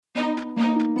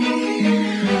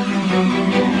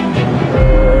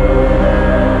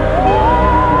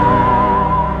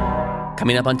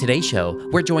Coming up on today's show,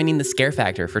 we're joining the Scare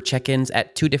Factor for check-ins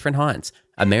at two different haunts,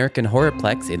 American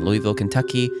Horrorplex in Louisville,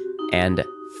 Kentucky, and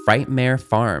Frightmare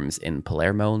Farms in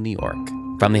Palermo, New York.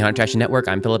 From the Haunted Attraction Network,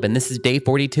 I'm Philip, and this is day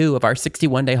 42 of our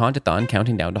 61-day Hauntathon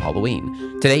counting down to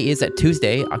Halloween. Today is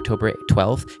Tuesday, October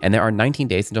 12th, and there are 19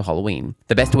 days until Halloween.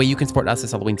 The best way you can support us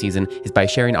this Halloween season is by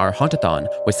sharing our Hauntathon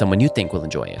with someone you think will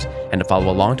enjoy it. And to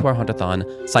follow along to our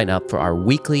Hauntathon, sign up for our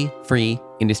weekly free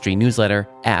industry newsletter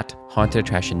at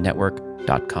hauntedattractionnetwork.com.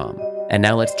 And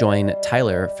now let's join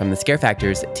Tyler from the Scare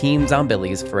Factor's Team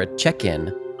Zombillies for a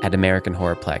check-in at American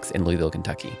Horrorplex in Louisville,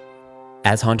 Kentucky.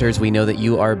 As haunters, we know that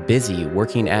you are busy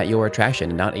working at your attraction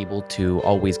and not able to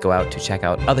always go out to check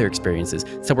out other experiences.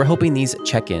 So we're hoping these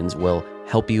check-ins will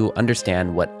help you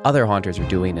understand what other haunters are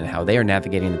doing and how they are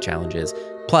navigating the challenges.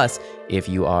 Plus, if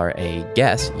you are a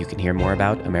guest, you can hear more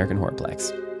about American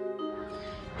Horrorplex.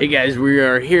 Hey guys, we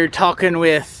are here talking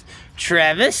with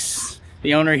Travis,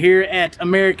 the owner here at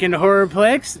American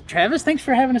Horrorplex. Travis, thanks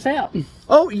for having us out.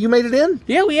 Oh, you made it in?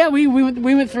 Yeah, we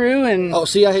went through and... Oh,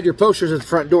 see, I had your posters at the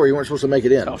front door. You weren't supposed to make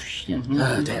it in. Oh, shit.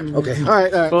 Damn. Okay. All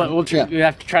right. Well, we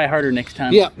have to try harder next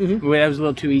time. Yeah. That was a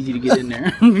little too easy to get in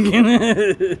there.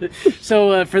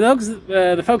 So, for those,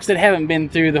 the folks that haven't been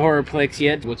through the Horrorplex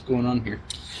yet, what's going on here?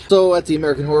 So at the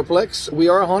American Horrorplex, we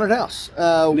are a haunted house.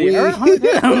 We are a haunted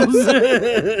house.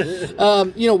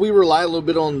 We rely a little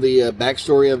bit on the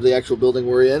backstory of the actual building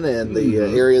we're in and the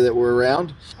area that we're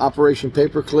around. Operation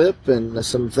Paperclip and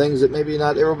some things that maybe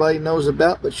not everybody knows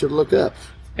about but should look up.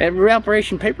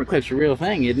 Operation Paperclip's a real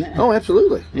thing, isn't it? Oh,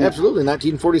 absolutely. Yeah. Absolutely.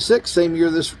 1946, same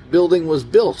year this building was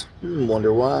built.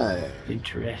 Wonder why.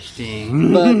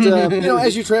 Interesting. But,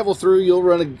 as you travel through, you'll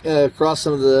run across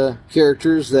some of the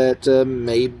characters that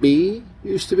maybe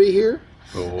used to be here.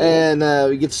 Oh. And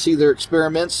you get to see their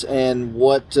experiments and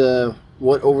what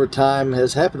over time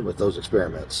has happened with those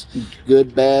experiments.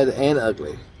 Good, bad, and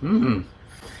ugly. Mm-hmm.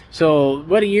 So,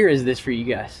 what a year is this for you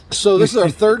guys? So, this is our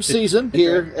third season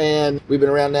here, and we've been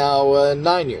around now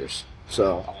 9 years.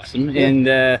 So awesome. Yeah.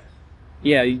 And,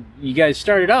 you guys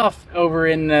started off over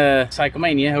in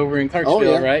Psychomania, over in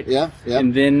Clarksville, right? Yeah.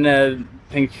 And then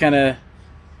things kind of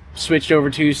switched over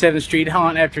to 7th Street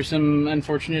Haunt after some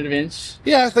unfortunate events.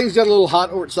 Yeah, things got a little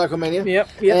hot over at Psychomania. Yep,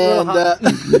 and, hot.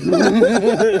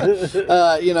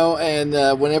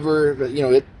 Whenever,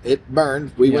 it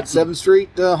burned, we went 7th Street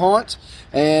Haunt,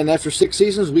 and after 6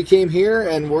 seasons, we came here,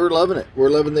 and we're loving it. We're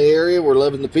loving the area. We're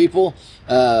loving the people.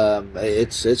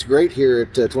 It's great here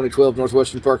at 2012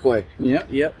 Northwestern Parkway.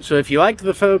 Yep. So if you like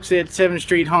the folks at 7th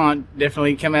Street Haunt,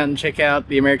 definitely come out and check out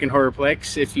the American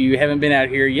Horrorplex if you haven't been out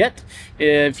here yet.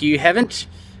 If you haven't,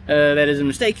 that is a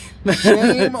mistake.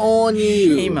 Shame on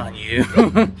you. Shame on you.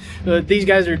 These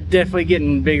guys are definitely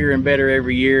getting bigger and better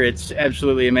every year. It's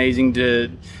absolutely amazing to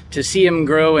see them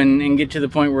grow and get to the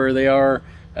point where they are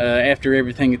after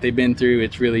everything that they've been through.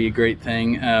 It's really a great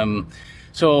thing.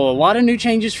 So a lot of new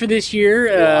changes for this year.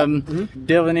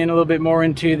 Delving in a little bit more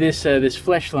into this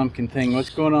flesh lumpkin thing.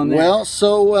 What's going on there? Well,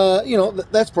 so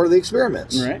that's part of the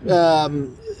experiments. Right.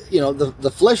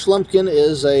 The flesh lumpkin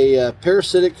is a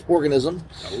parasitic organism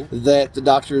that the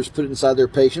doctors put inside their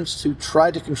patients to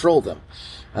try to control them.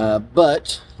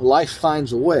 But life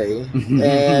finds a way,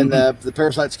 and the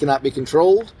parasites cannot be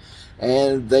controlled.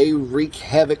 And they wreak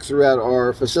havoc throughout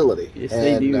our facility. Yes,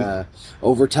 they do.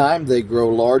 Over time, they grow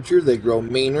larger, they grow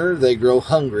meaner, they grow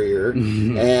hungrier.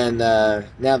 And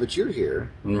now that you're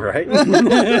here... Right.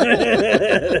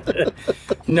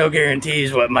 No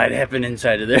guarantees what might happen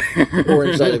inside of there. Or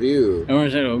inside of you.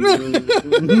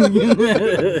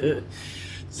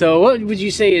 So what would you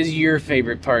say is your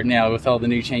favorite part now with all the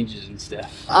new changes and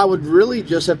stuff? I would really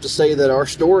just have to say that our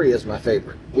story is my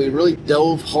favorite. We really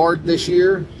dove hard this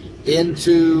year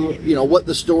into what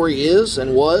the story is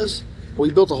and was.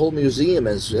 We built a whole museum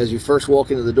as you first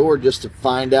walk into the door just to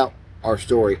find out our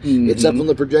story. It's up on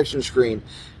the projection screen.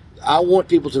 I want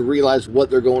people to realize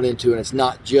what they're going into, and it's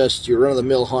not just your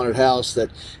run-of-the-mill haunted house that,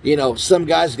 some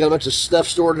guy's got a bunch of stuff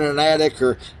stored in an attic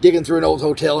or digging through an old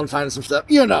hotel and finding some stuff,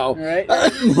 Right.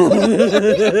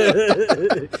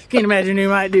 Can't imagine who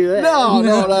might do that. No,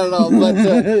 not at all. But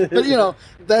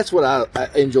that's what I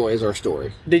enjoy is our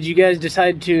story. Did you guys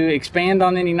decide to expand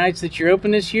on any nights that you're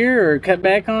open this year, or cut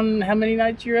back on how many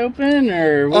nights you're open,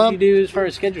 or what do you do as far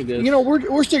as schedule goes?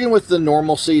 We're sticking with the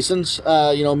normal seasons.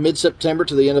 Mid-September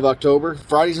to the end of October.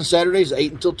 Fridays and Saturdays,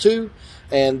 8 until 2,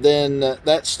 and then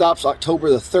that stops October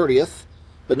the 30th.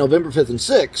 But November 5th and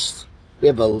 6th, We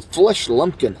have a flesh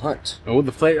lumpkin hunt. Oh,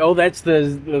 that's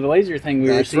the laser thing we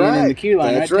were seeing in the queue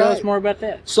line. That's right? right. Tell us more about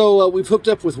that. So we've hooked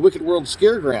up with Wicked World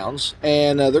Scaregrounds,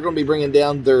 and they're going to be bringing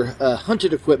down their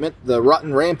hunted equipment, the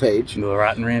Rotten Rampage. The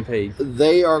Rotten Rampage.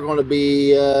 They are going to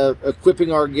be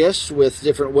equipping our guests with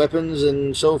different weapons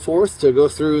and so forth to go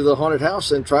through the haunted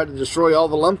house and try to destroy all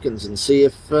the lumpkins and see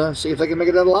if they can make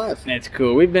it out alive. That's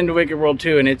cool. We've been to Wicked World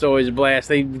too, and it's always a blast.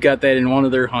 They've got that in one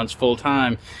of their hunts full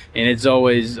time, and it's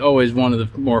always one of the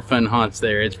more fun haunts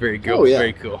there. It's very cool. Oh, yeah.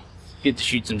 Very cool. Get to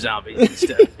shoot some zombies and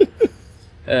stuff.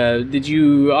 Did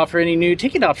you offer any new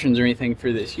ticket options or anything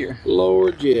for this year?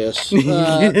 Lord, yes.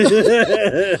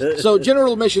 So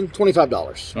general admission, $25.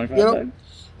 $25?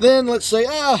 Then let's say,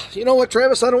 you know what,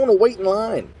 Travis? I don't want to wait in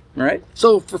line. Right.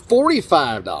 So for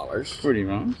 $45, Pretty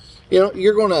wrong.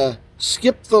 You're going to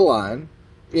skip the line,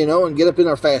 and get up in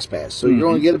our Fast Pass. So you're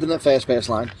going to get up in that Fast Pass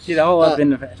line. Get all up in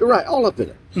the Fast Pass. Right, all up in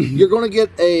it. You're going to get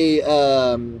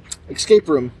a escape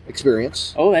room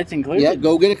experience. Oh, that's included? Yeah,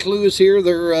 Go Get a Clue is here.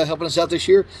 They're helping us out this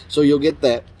year, so you'll get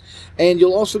that. And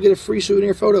you'll also get a free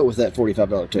souvenir photo with that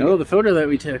 $45 ticket. Oh, the photo that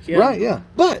we took, yeah. Right, yeah.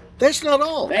 But that's not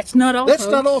all. That's not all, That's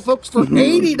folks. not all, folks. For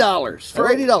 $80. For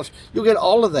 $80, you'll get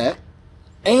all of that.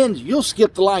 And you'll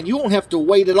skip the line. You won't have to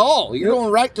wait at all. You're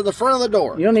going right to the front of the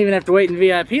door. You don't even have to wait in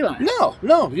VIP line.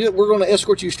 No. We're going to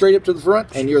escort you straight up to the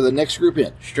front, and you're the next group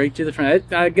in. Straight to the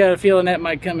front. I got a feeling that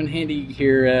might come in handy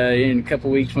here in a couple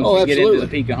weeks once we get into the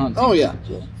peak of hunts. Oh, yeah.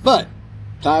 But,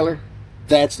 Tyler,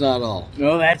 that's not all.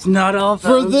 No, that's not all,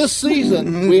 For folks. this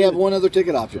season, we have one other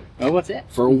ticket option. Oh, what's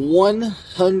that? For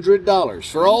 $100.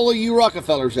 For all of you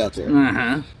Rockefellers out there,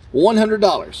 Uh-huh.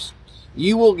 $100.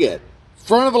 You will get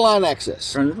front of the line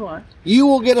access. Front of the line. You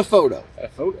will get a photo. A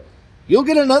photo. You'll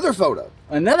get another photo.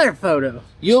 Another photo.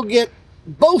 You'll get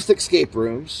both escape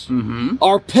rooms,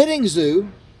 our petting zoo,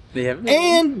 They have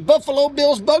and Buffalo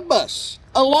Bill's Bug Bus,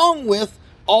 along with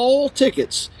all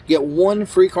tickets. Get one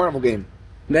free carnival game.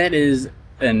 That is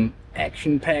an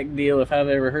action-packed deal if I've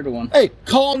ever heard of one. Hey,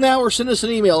 call now or send us an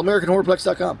email,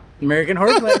 AmericanHorrorplex.com. American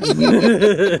Horrorplex.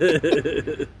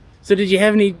 So did you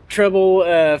have any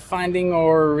trouble finding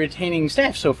or retaining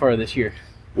staff so far this year?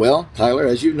 Well, Tyler,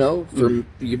 as you know,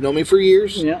 you've known me for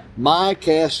years. Yeah. My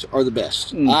cast are the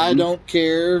best. I don't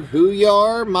care who you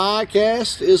are. My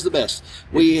cast is the best.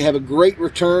 We have a great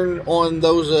return on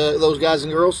those guys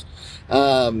and girls.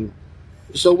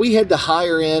 So we had to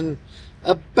hire in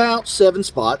about 7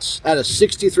 spots out of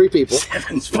 63 people.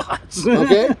 7 spots.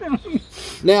 Okay.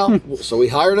 Now, so we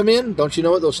hired them in. Don't you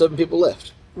know what? Those 7 people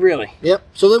left. Really? Yep.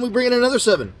 So then we bring in another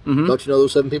 7. Don't you know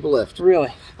those 7 people left?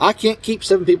 Really? I can't keep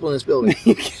 7 people in this building.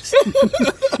 You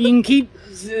can keep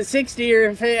 60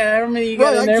 or however many you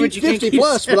got Right, in there, I but keep you 50 can't keep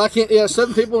plus, but I can't. Yeah,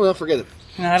 7 people. No, forget it.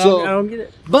 I don't get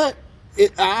it. But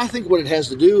I think what it has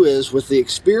to do is with the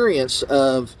experience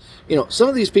of, some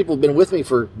of these people have been with me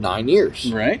for 9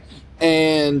 years. Right.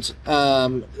 And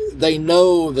they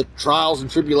know the trials and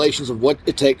tribulations of what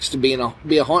it takes to be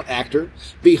a haunt actor,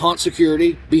 be haunt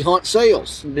security, be haunt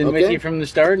sales. Been with you from the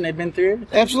start, and they've been through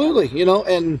everything. Absolutely,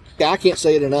 and I can't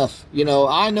say it enough.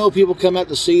 I know people come out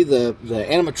to see the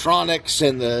animatronics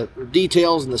and the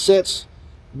details and the sets,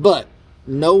 but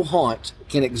no haunt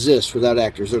can exist without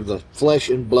actors. They're the flesh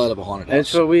and blood of a haunted house.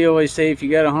 That's what we always say. If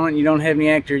you got a haunt and you don't have any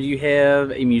actors, you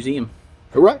have a museum.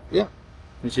 Right, yeah.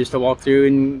 It's just to walk through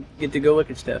and get to go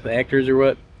look at stuff. The actors are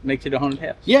what makes it a haunted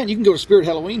house. Yeah, and you can go to Spirit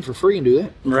Halloween for free and do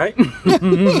that. Right.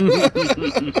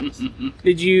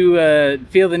 Did you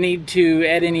feel the need to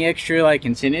add any extra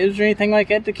incentives or anything like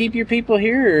that to keep your people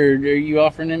here, or are you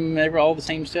offering them all the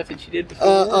same stuff that you did before?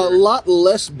 A lot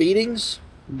less beatings.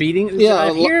 Beating? Yeah,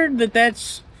 I hear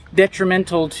that's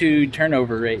detrimental to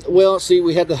turnover rate. Well, see,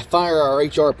 we had to fire our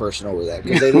HR person over that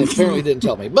because they apparently didn't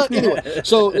tell me. But anyway,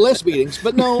 so less beatings.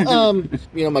 But no,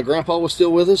 my grandpa was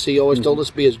still with us. He always told us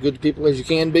be as good people as you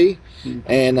can be,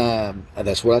 and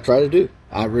that's what I try to do.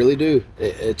 I really do.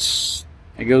 It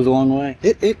goes a long way.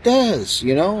 It does,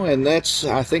 and that's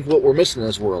I think what we're missing in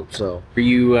this world. So, are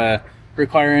you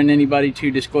requiring anybody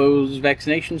to disclose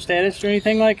vaccination status or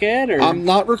anything like that? Or I'm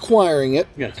not requiring it.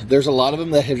 Gotcha. There's a lot of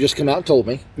them that have just come out and told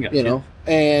me, Gotcha.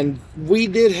 And we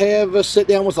did have a sit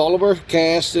down with all of our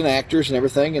cast and actors and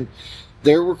everything, and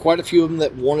there were quite a few of them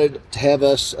that wanted to have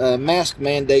us mask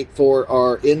mandate for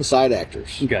our inside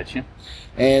actors. Gotcha.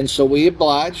 And so we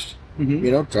obliged,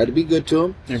 tried to be good to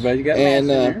them. Everybody's got and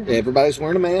masks in there. everybody's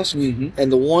wearing a mask.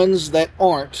 And the ones that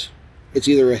aren't, it's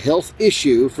either a health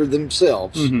issue for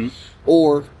themselves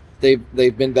or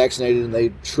they've been vaccinated and they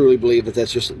truly believe that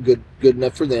that's just good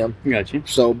enough for them. Gotcha.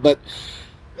 So, but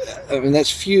I mean,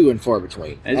 that's few and far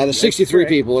between. Out of 63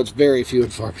 people, it's very few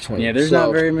and far between. Yeah, there's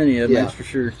not very many of them, that's for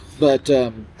sure. But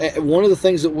one of the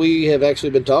things that we have actually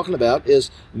been talking about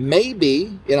is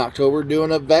maybe in October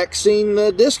doing a vaccine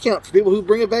discount for people who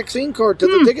bring a vaccine card to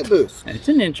the ticket booth. It's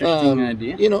an interesting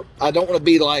idea. You know, I don't want to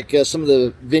be like some of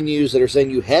the venues that are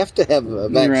saying you have to have a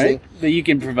vaccine. Right, but you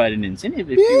can provide an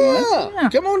incentive if you want. Yeah,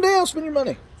 come on down, spend your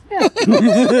money. Yeah.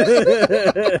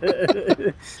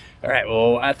 All right,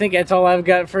 well, I think that's all I've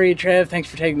got for you, Trev. Thanks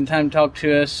for taking the time to talk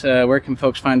to us. Where can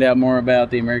folks find out more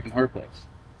about the American Horrorplex?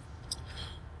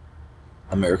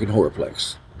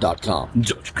 AmericanHorrorplex.com.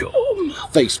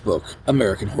 Facebook,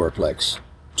 American Horrorplex.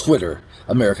 Twitter,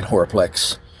 American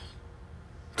Horrorplex.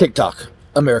 TikTok,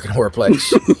 American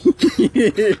Horrorplex.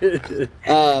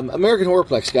 American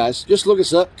Horrorplex, guys. Just look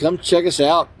us up. Come check us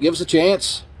out. Give us a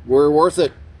chance. We're worth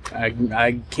it.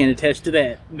 I can attest to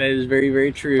that. That is very,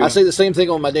 very true. I say the same thing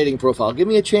on my dating profile. Give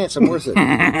me a chance. I'm worth it.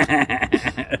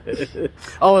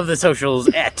 All of the socials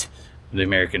at the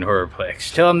American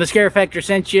Horrorplex. Tell them the Scare Factor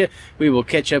sent you. We will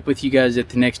catch up with you guys at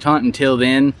the next haunt. Until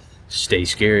then, stay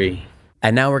scary.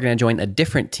 And now we're going to join a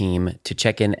different team to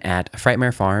check in at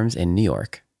Frightmare Farms in New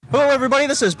York. Hello, everybody.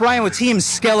 This is Brian with Team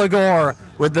Skelligore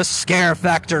with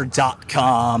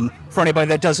thescarefactor.com. For anybody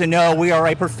that doesn't know, we are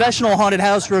a professional haunted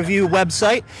house review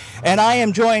website, and I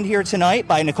am joined here tonight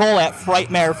by Nicole at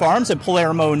Frightmare Farms in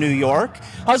Palermo, New York.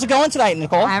 How's it going tonight,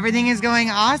 Nicole? Everything is going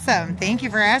awesome. Thank you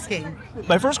for asking.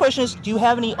 My first question is, do you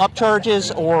have any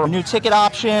upcharges or new ticket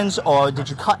options, or did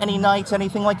you cut any nights,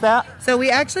 anything like that? So we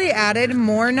actually added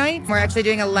more nights. We're actually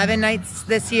doing 11 nights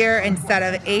this year instead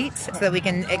of 8, so that we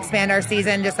can expand our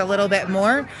season just a little bit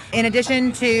more. In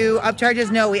addition to upcharges,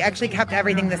 no, we actually kept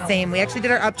everything the same. We actually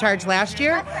did our upcharge last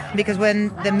year because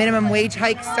when the minimum wage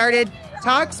hike started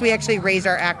talks, we actually raised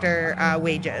our actor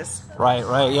wages. Right,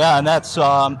 yeah, and that's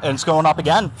and it's going up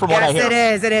again from what I hear.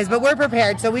 Yes, it is, but we're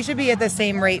prepared, so we should be at the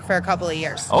same rate for a couple of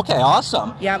years. Okay,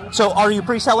 awesome. Yep. So are you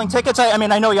pre-selling tickets? I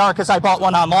mean, I know you are because I bought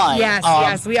one online.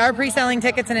 Yes, we are pre-selling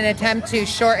tickets in an attempt to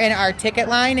shorten our ticket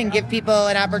line and give people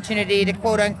an opportunity to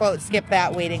quote-unquote skip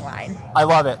that waiting line. I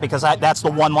love it because that's the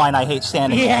one line I hate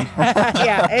standing in.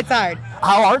 Yeah, it's hard.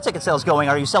 How are ticket sales going?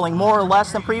 Are you selling more or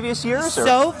less than previous years? Or?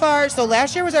 So far,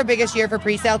 last year was our biggest year for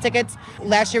pre-sale tickets.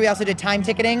 Last year we also did time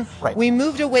ticketing. Right. We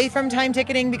moved away from time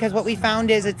ticketing because what we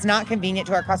found is it's not convenient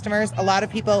to our customers. A lot of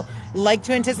people like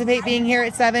to anticipate being here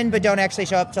at 7 but don't actually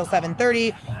show up till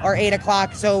 7:30 or 8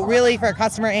 o'clock. So really for a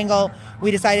customer angle,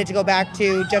 we decided to go back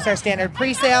to just our standard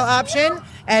pre-sale option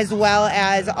as well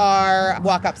as our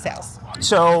walk-up sales.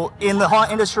 So in the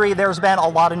haunt industry, there's been a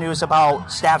lot of news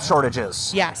about staff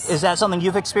shortages. Yes. Is that something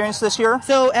you've experienced this year?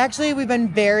 So actually, we've been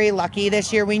very lucky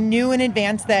this year. We knew in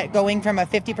advance that going from a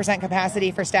 50%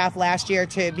 capacity for staff last year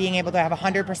to being able to have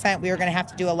 100%, we were going to have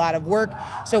to do a lot of work.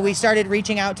 So we started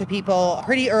reaching out to people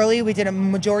pretty early. We did a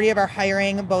majority of our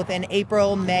hiring both in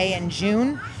April, May, and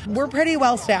June. We're pretty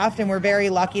well staffed, and we're very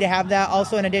lucky to have that.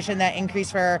 Also, in addition, that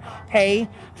increase for pay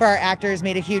for our actors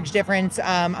made a huge difference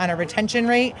on our retention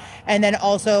rate. And then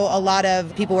also a lot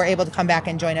of people were able to come back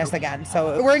and join us again.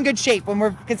 So we're in good shape when we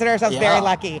consider ourselves very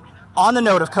lucky. On the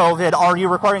note of COVID, are you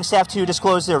requiring staff to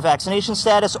disclose their vaccination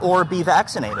status or be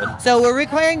vaccinated? So we're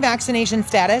requiring vaccination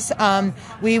status.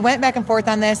 We went back and forth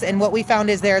on this, and what we found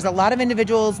is there's a lot of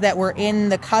individuals that were in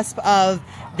the cusp of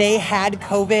they had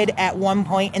COVID at one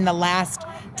point in the last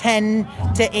 10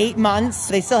 to 8 months.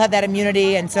 They still have that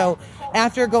immunity, and so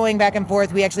after going back and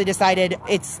forth, we actually decided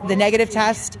it's the negative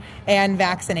test and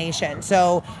vaccination.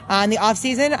 So on the off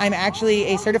season, I'm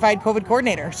actually a certified COVID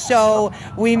coordinator. So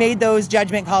we made those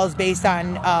judgment calls based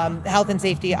on health and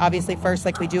safety, obviously first,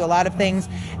 like we do a lot of things.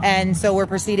 And so we're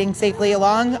proceeding safely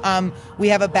along. We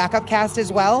have a backup cast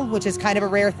as well, which is kind of a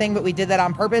rare thing, but we did that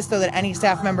on purpose so that any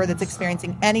staff member that's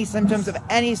experiencing any symptoms of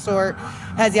any sort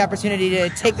has the opportunity to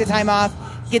take the time off,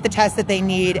 get the test that they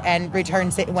need, and return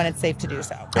when it's safe to do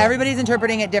so. Everybody's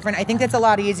interpreting it different. I think that's a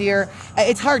lot easier.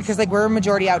 It's hard because we're a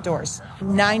majority outdoors.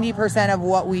 90% of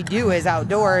what we do is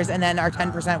outdoors, and then our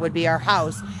 10% would be our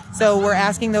house. So we're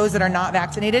asking those that are not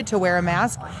vaccinated to wear a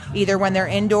mask, either when they're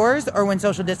indoors or when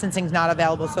social distancing is not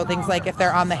available. So things like if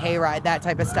they're on the hayride, that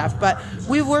type of stuff. But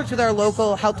we've worked with our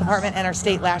local health department and our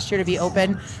state last year to be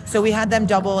open. So we had them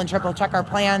double and triple check our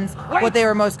plans, what they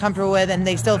were most comfortable with, and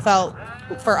they still felt,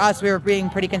 for us, we were being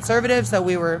pretty conservative, so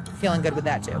we were feeling good with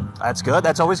that too. That's good.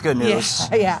 That's always good news.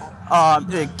 Yeah.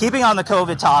 Keeping on the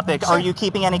COVID topic, are you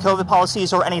keeping any COVID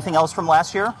policies or anything else from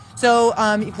last year? So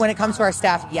when it comes to our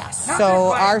staff, yes.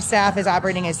 So our staff is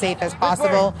operating as safe as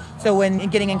possible. So when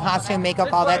getting in costume,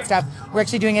 makeup, all that stuff, we're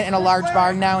actually doing it in a large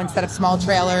barn now instead of small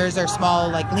trailers or small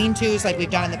lean-tos like we've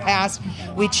done in the past.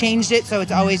 We changed it so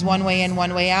it's always one way in,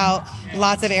 one way out.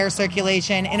 lots of air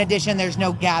circulation. In addition, there's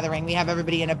no gathering. We have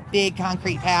everybody in a big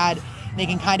concrete pad. They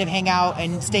can kind of hang out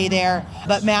and stay there.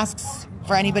 But masks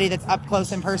for anybody that's up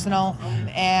close and personal.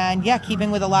 And yeah,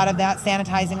 keeping with a lot of that,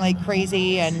 sanitizing like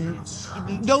crazy, and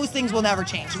those things will never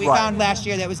change. We found last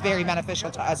year that was very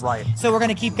beneficial to us. Right. So we're going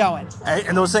to keep going.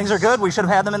 And those things are good. We should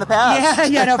have had them in the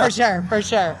past. Yeah, no, for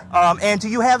sure. And do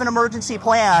you have an emergency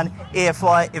plan if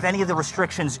any of the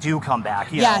restrictions do come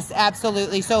back? Yes,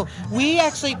 absolutely. So we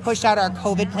actually pushed out our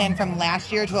COVID plan from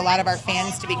last year to a lot of our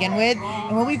fans to begin with.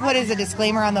 And what we put is a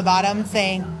disclaimer on the bottom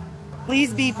saying,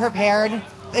 please be prepared.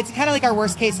 It's kind of like our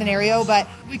worst case scenario, but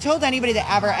we told anybody that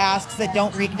ever asks that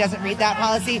doesn't read that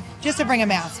policy just to bring a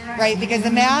mask, right? Because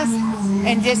the mask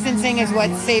and distancing is what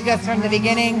saved us from the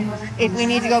beginning. If we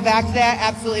need to go back to that,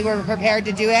 absolutely, we're prepared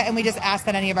to do it, and we just ask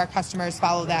that any of our customers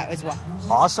follow that as well.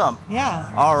 Awesome.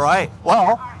 Yeah. All right.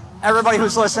 Well, everybody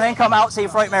who's listening, come out, see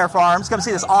Frightmare Farms. Come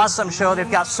see this awesome show. They've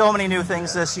got so many new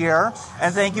things this year.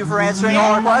 And thank you for answering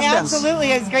all our questions.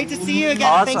 Absolutely. It's great to see you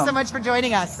again. Awesome. Thanks so much for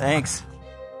joining us. Thanks.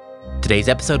 Today's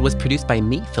episode was produced by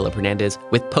me, Philip Hernandez,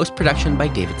 with post-production by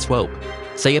David Swope.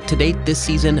 Stay up to date this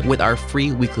season with our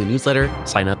free weekly newsletter.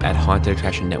 Sign up at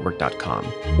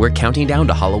hauntedattractionnetwork.com. We're counting down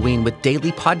to Halloween with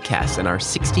daily podcasts and our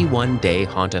 61-day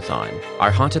Hauntathon.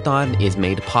 Our Hauntathon is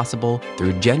made possible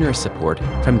through generous support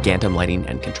from Gantom Lighting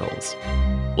and Controls.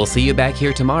 We'll see you back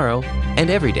here tomorrow and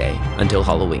every day until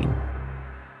Halloween.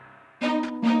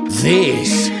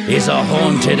 This is a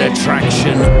Haunted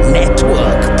Attraction Network.